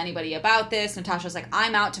don't tell anybody about this. Natasha's like,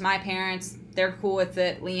 I'm out to my parents. They're cool with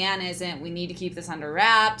it. Leanne isn't. We need to keep this under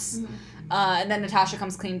wraps. Mm-hmm. And then Natasha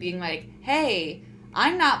comes clean being like, hey,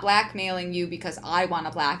 I'm not blackmailing you because I want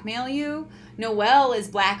to blackmail you. Noelle is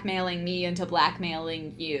blackmailing me into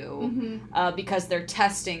blackmailing you because they're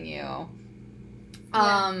testing you.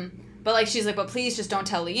 But, like, she's like, but please just don't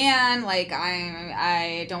tell Leanne. Like,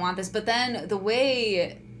 I don't want this. But then the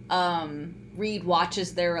way Reed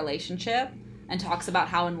watches their relationship and talks about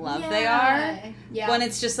how in love they are. Yeah. When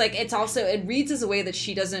it's just, like, it reads as a way that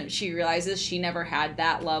she realizes she never had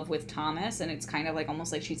that love with Thomas. And it's kind of, like,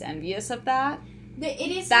 almost like she's envious of that.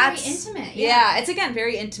 It is very intimate. Yeah, it's, again,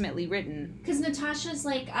 very intimately written. Because Natasha's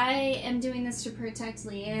like, I am doing this to protect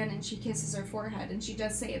Leanne, and she kisses her forehead, and she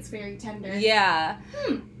does say it's very tender. Yeah.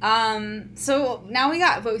 So now we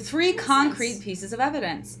got 3 concrete pieces of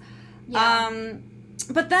evidence. Yeah.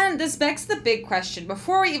 But then this begs the big question,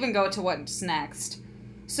 before we even go to what's next.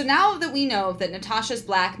 So now that we know that Natasha's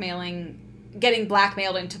getting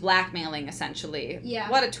blackmailed into blackmailing, essentially. Yeah.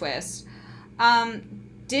 What a twist.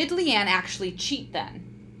 Did Leanne actually cheat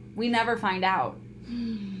then? We never find out.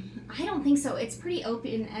 I don't think so. It's pretty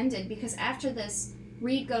open-ended because after this,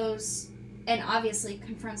 Reed goes and obviously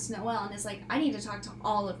confronts Noelle and is like, I need to talk to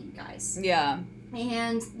all of you guys. Yeah.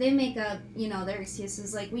 And they make up, their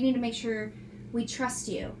excuses like, we need to make sure we trust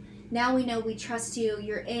you. Now we know we trust you.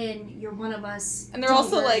 You're in. You're one of us. And they're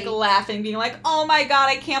also, like, laughing, being like, oh my god,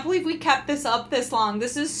 I can't believe we kept this up this long.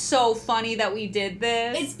 This is so funny that we did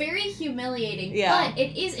this. It's very humiliating. Yeah. But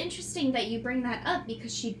it is interesting that you bring that up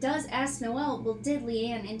because she does ask Noelle, well, did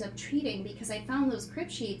Leanne end up treating? Because I found those crib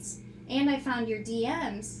sheets and I found your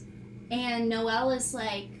DMs. And Noelle is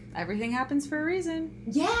like... Everything happens for a reason.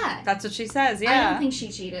 Yeah. That's what she says, yeah. I don't think she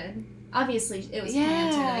cheated. Obviously, it was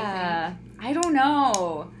planted, I think. I don't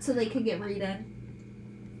know. So they could get Reed in.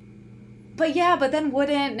 But then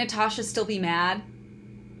wouldn't Natasha still be mad?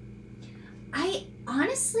 I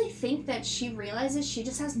honestly think that she realizes she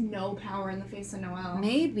just has no power in the face of Noelle.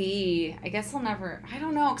 Maybe. I guess I'll never... I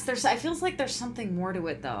don't know, because I feels like there's something more to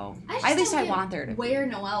it, though. At least I want there to be. Where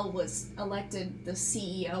Noelle was elected the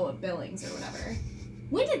CEO of Billings or whatever.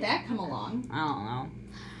 When did that come along? I don't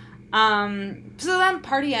know. So then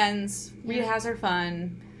party ends. Rita has her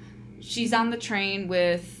fun. She's on the train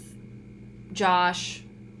with Josh.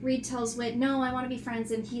 Reed tells Whit, no, I want to be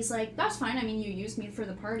friends. And he's like, that's fine. I mean, you used me for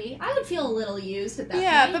the party. I would feel a little used at that point.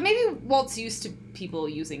 Yeah, but maybe Walt's used to people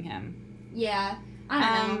using him. Yeah.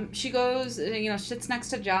 I don't know. She goes, sits next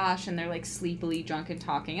to Josh, and they're, like, sleepily drunk and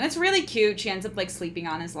talking. And it's really cute. She ends up, like, sleeping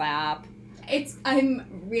on his lap.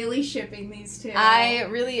 I'm really shipping these two. I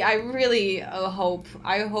really hope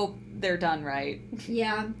they're done right.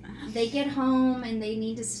 Yeah. They get home and they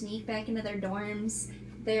need to sneak back into their dorms.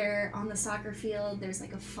 They're on the soccer field. There's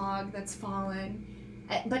like a fog that's fallen.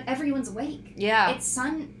 But everyone's awake. Yeah. It's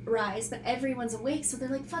sunrise, but everyone's awake. So they're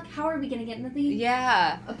like, fuck, how are we going to get into the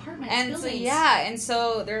apartments, buildings? And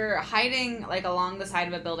so they're hiding like along the side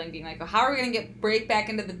of a building being like, how are we going to break back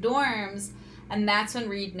into the dorms? And that's when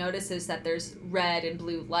Reed notices that there's red and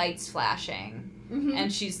blue lights flashing. Mm-hmm.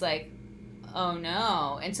 And she's like, oh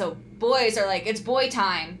no. And so boys are like, it's boy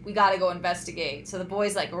time. We gotta go investigate. So the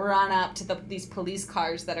boys like run up to these police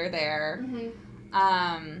cars that are there.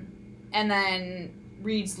 Mm-hmm. And then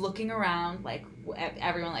Reed's looking around like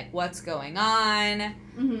everyone like, what's going on?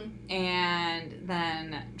 Mm-hmm. And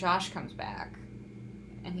then Josh comes back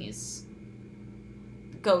and he's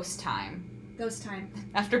ghost time. Ghost time.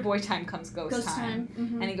 After boy time comes ghost time.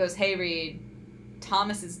 Mm-hmm. And he goes, hey, Reed,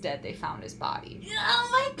 Thomas is dead. They found his body. Oh,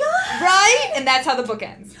 my God. Right? And that's how the book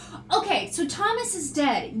ends. Okay, so Thomas is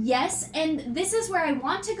dead. Yes, and this is where I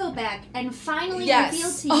want to go back and finally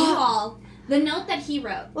reveal to you all the note that he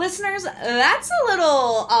wrote. Listeners, that's a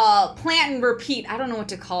little plant and repeat. I don't know what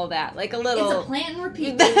to call that. Like a little... It's a plant and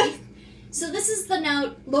repeat, baby. So this is the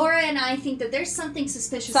note. Laura and I think that there's something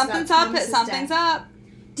suspicious about Thomas's death. Something's up.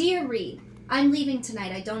 Dear Reed, I'm leaving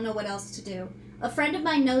tonight. I don't know what else to do. A friend of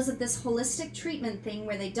mine knows of this holistic treatment thing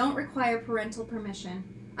where they don't require parental permission.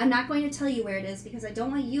 I'm not going to tell you where it is because I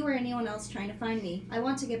don't want you or anyone else trying to find me. I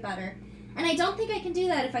want to get better. And I don't think I can do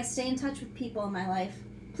that if I stay in touch with people in my life.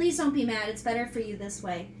 Please don't be mad. It's better for you this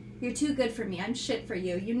way. You're too good for me. I'm shit for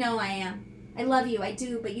you. You know I am. I love you. I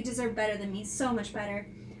do, but you deserve better than me. So much better.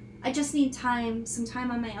 I just need time. Some time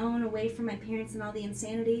on my own, away from my parents and all the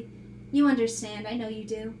insanity. You understand. I know you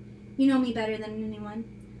do. You know me better than anyone.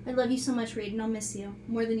 I love you so much, Reed, and I'll miss you.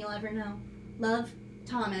 More than you'll ever know. Love,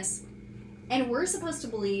 Thomas. And we're supposed to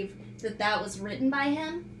believe that that was written by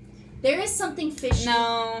him. There is something fishy.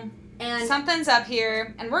 No. And something's up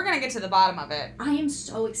here, and we're going to get to the bottom of it. I am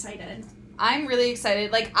so excited. I'm really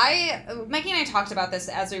excited. Like, Mikey and I talked about this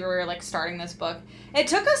as we were, like, starting this book. It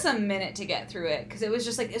took us a minute to get through it, because it was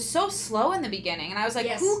just, like, it's so slow in the beginning. And I was like,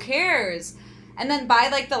 Who cares? And then by,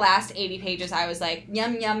 like, the last 80 pages, I was like,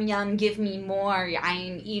 yum, yum, yum, give me more.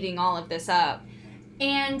 I'm eating all of this up.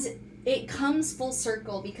 And it comes full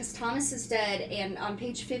circle, because Thomas is dead, and on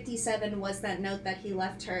page 57 was that note that he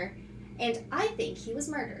left her. And I think he was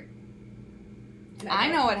murdered.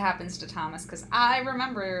 I know what happens to Thomas, because I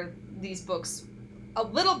remember these books a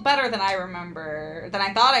little better than I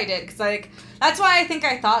thought I did. Because, like, that's why I think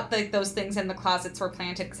I thought, like, those things in the closets were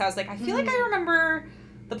planted. Because I was like, I feel like I remember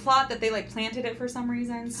the plot that they, like, planted it for some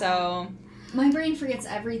reason. So my brain forgets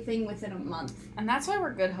everything within a month. And that's why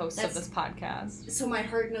we're good hosts of this podcast. So my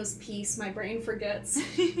heart knows peace. My brain forgets.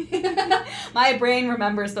 My brain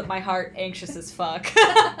remembers, but my heart anxious as fuck.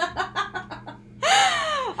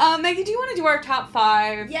 Maggie, do you want to do our top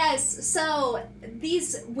 5? Yes. So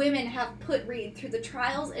these women have put Reed through the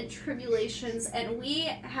trials and tribulations, and we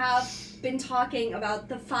have been talking about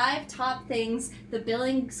the 5 top things the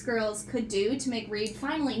Billings girls could do to make Reed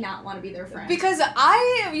finally not want to be their friend. Because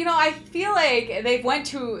I feel like they went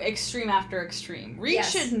to extreme after extreme. Reed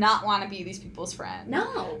should not want to be these people's friend.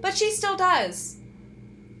 No. But she still does.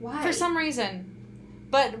 Why? For some reason.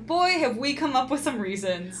 But boy, have we come up with some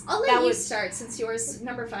reasons. I'll let you start since yours,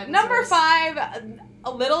 number 5 is Number yours. 5,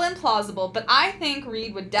 a little implausible, but I think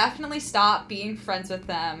Reed would definitely stop being friends with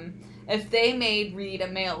them if they made Reed a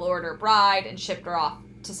mail order bride and shipped her off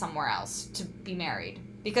to somewhere else to be married.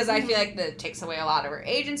 Because I feel like that takes away a lot of her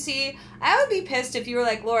agency. I would be pissed if you were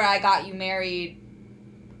like, Laura, I got you married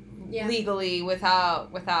legally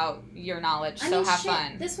without your knowledge, so have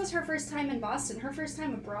fun. This was her first time in Boston. Her first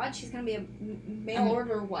time abroad, she's going to be a mail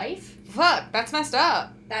order wife. Fuck, that's messed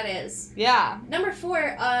up. That is. Yeah. Number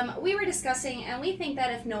 4, we were discussing, and we think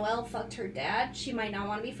that if Noelle fucked her dad, she might not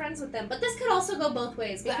want to be friends with them. But this could also go both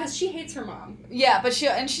ways, because she hates her mom. Yeah, but she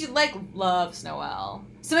like, loves Noelle.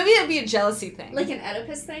 So maybe it'd be a jealousy thing. Like an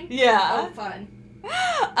Oedipus thing? Yeah. Oh,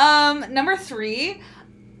 fun. Number 3,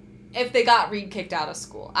 if they got Reed kicked out of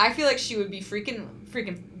school. I feel like she would be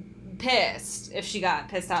freaking pissed if she got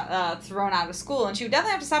thrown out of school, and she would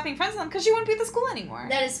definitely have to stop being friends with them because she wouldn't be at the school anymore.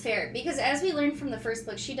 That is fair, because as we learned from the first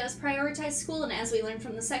book, she does prioritize school, and as we learned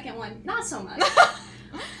from the second one, not so much.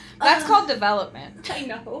 That's called development. I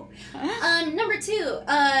know. Number 2,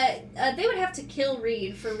 they would have to kill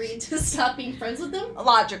Reed for Reed to stop being friends with them.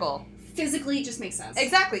 Logical. Physically, it just makes sense.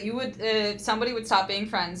 Exactly. You would somebody would stop being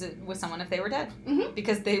friends with someone if they were dead,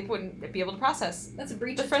 because they wouldn't be able to process. That's a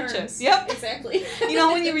breach of friendship. Terms. Yep. Exactly. You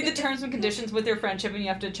know when you read the terms and conditions with your friendship and you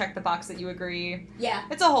have to check the box that you agree. Yeah.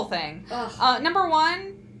 It's a whole thing. Number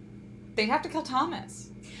 1, they'd have to kill Thomas.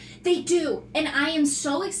 They do, and I am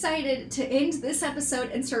so excited to end this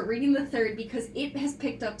episode and start reading the 3rd because it has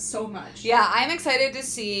picked up so much. Yeah, I'm excited to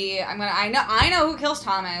see. I know who kills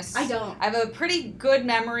Thomas. I don't. I have a pretty good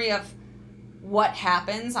memory of what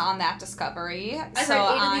happens on that discovery. I've read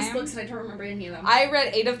 8 of these books and I don't remember any of them. I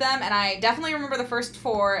read 8 of them, and I definitely remember the first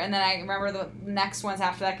 4, and then I remember the next ones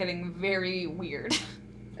after that getting very weird.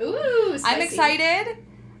 Ooh, spicy. I'm excited,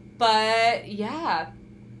 but yeah.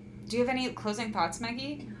 Do you have any closing thoughts,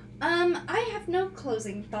 Maggie? I have no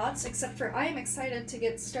closing thoughts except for I am excited to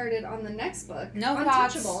get started on the next book. No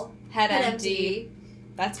Untouchable. Thoughts. Head empty.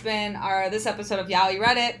 That's been this episode of Yeah, You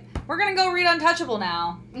Read It. We're gonna go read Untouchable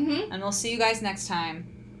now. And we'll see you guys next time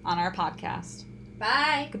on our podcast.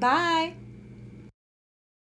 Bye. Goodbye.